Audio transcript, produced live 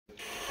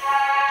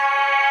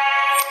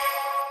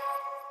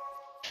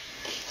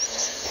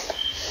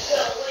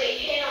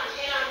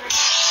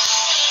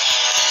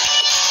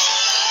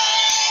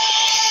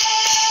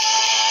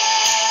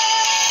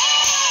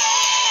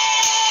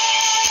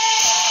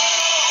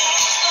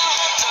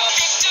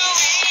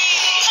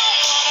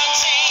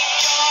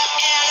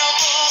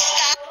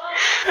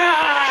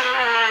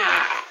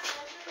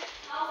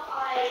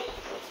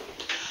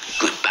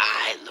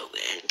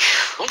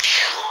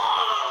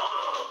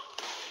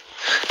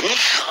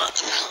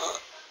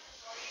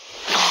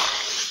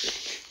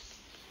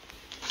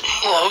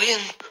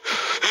Logan,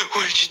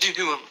 what did you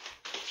do?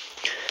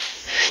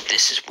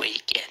 This is what he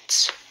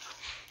gets.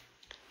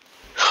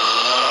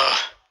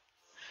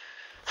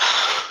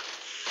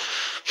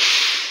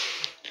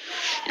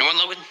 You know what,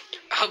 Logan?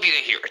 I hope you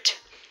can hear it.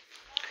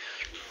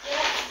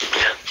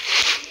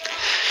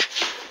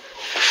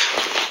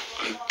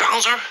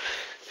 Bowser,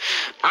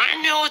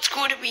 I know it's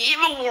going to be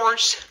even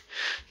worse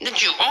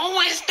that you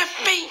always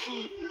defeat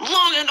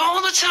Logan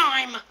all the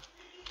time,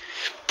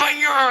 but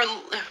your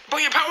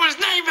power is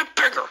not even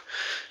bigger.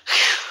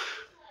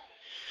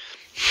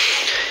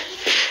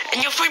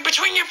 And you fight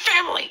between your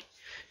family,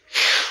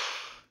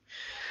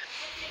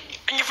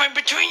 and you fight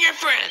between your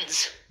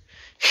friends.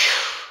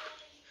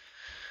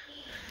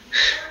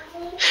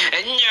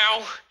 And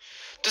now,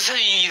 this is who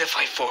you need to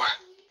fight for.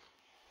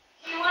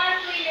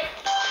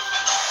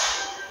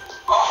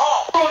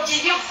 Oh,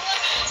 did you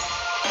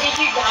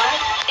die?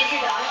 Did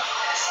you die?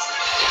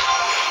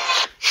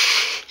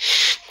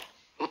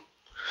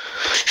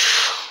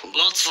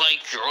 Looks like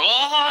you're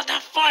all on the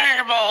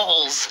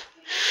fireballs.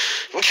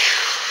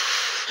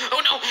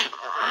 Oh no!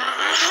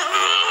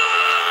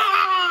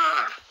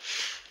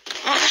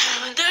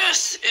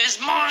 This is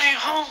my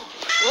home.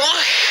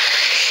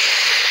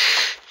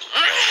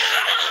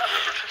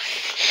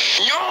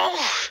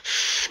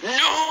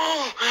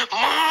 No,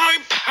 my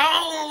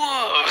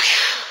power.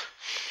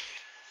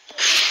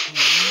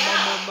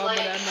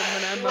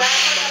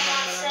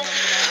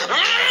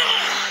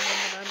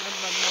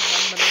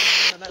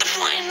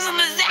 Flames a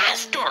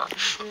disaster.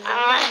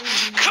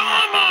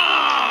 Come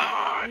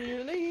on.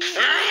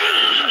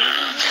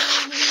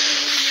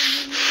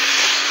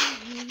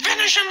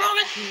 Finish him,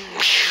 Logan.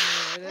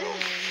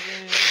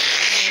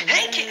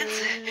 Hey kids,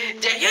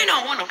 do you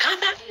know Mortal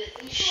Kombat?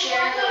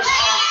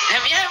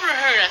 Have you ever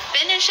heard of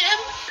finish him?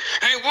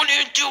 Hey, what are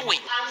you doing?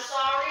 I'm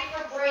sorry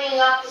for bringing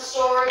up the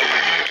story.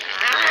 Back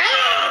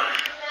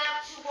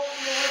to what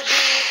we were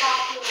originally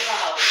talking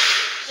about.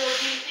 So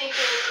do you think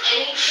there's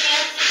any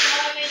chance that you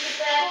might make it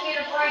back here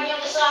to bring him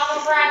to soccer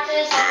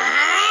practice?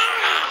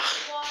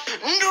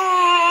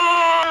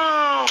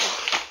 No!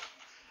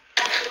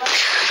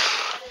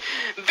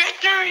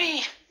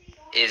 Victory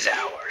is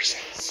ours.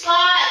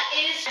 Scott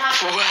is not.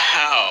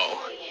 Wow.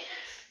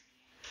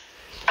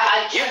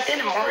 You did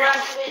it, Mario.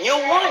 You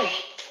won,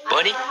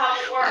 buddy.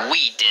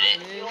 We did it.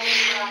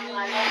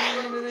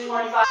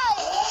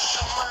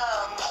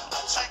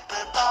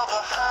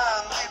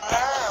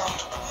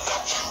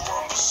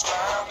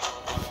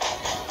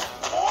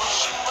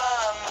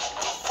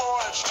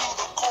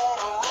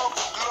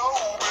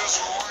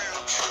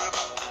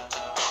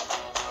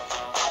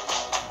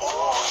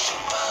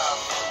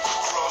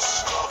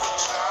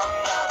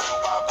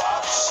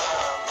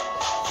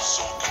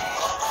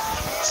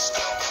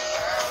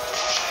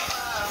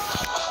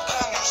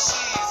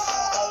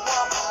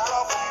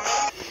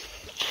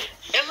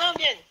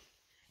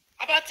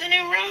 About the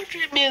new road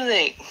trip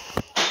music.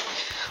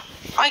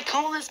 I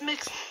call this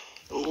mix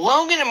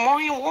Logan and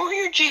Mario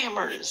Warrior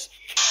Jammers.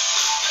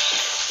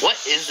 What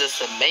is this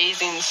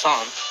amazing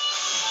song?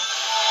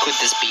 Could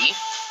this be?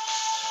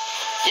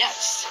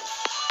 Yes,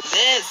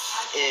 this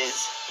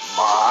is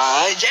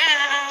my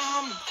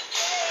jam.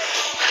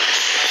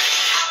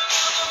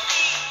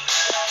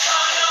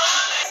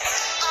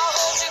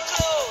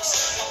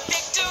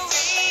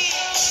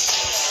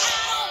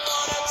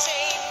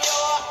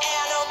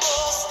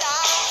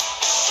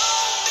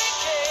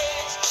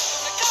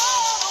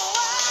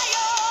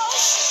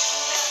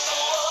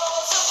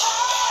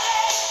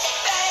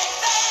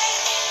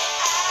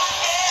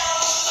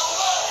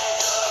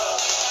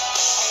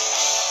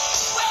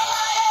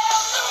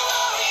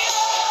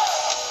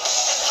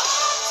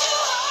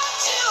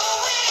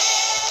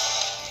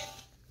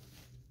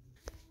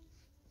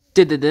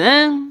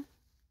 Dun-dun-dun.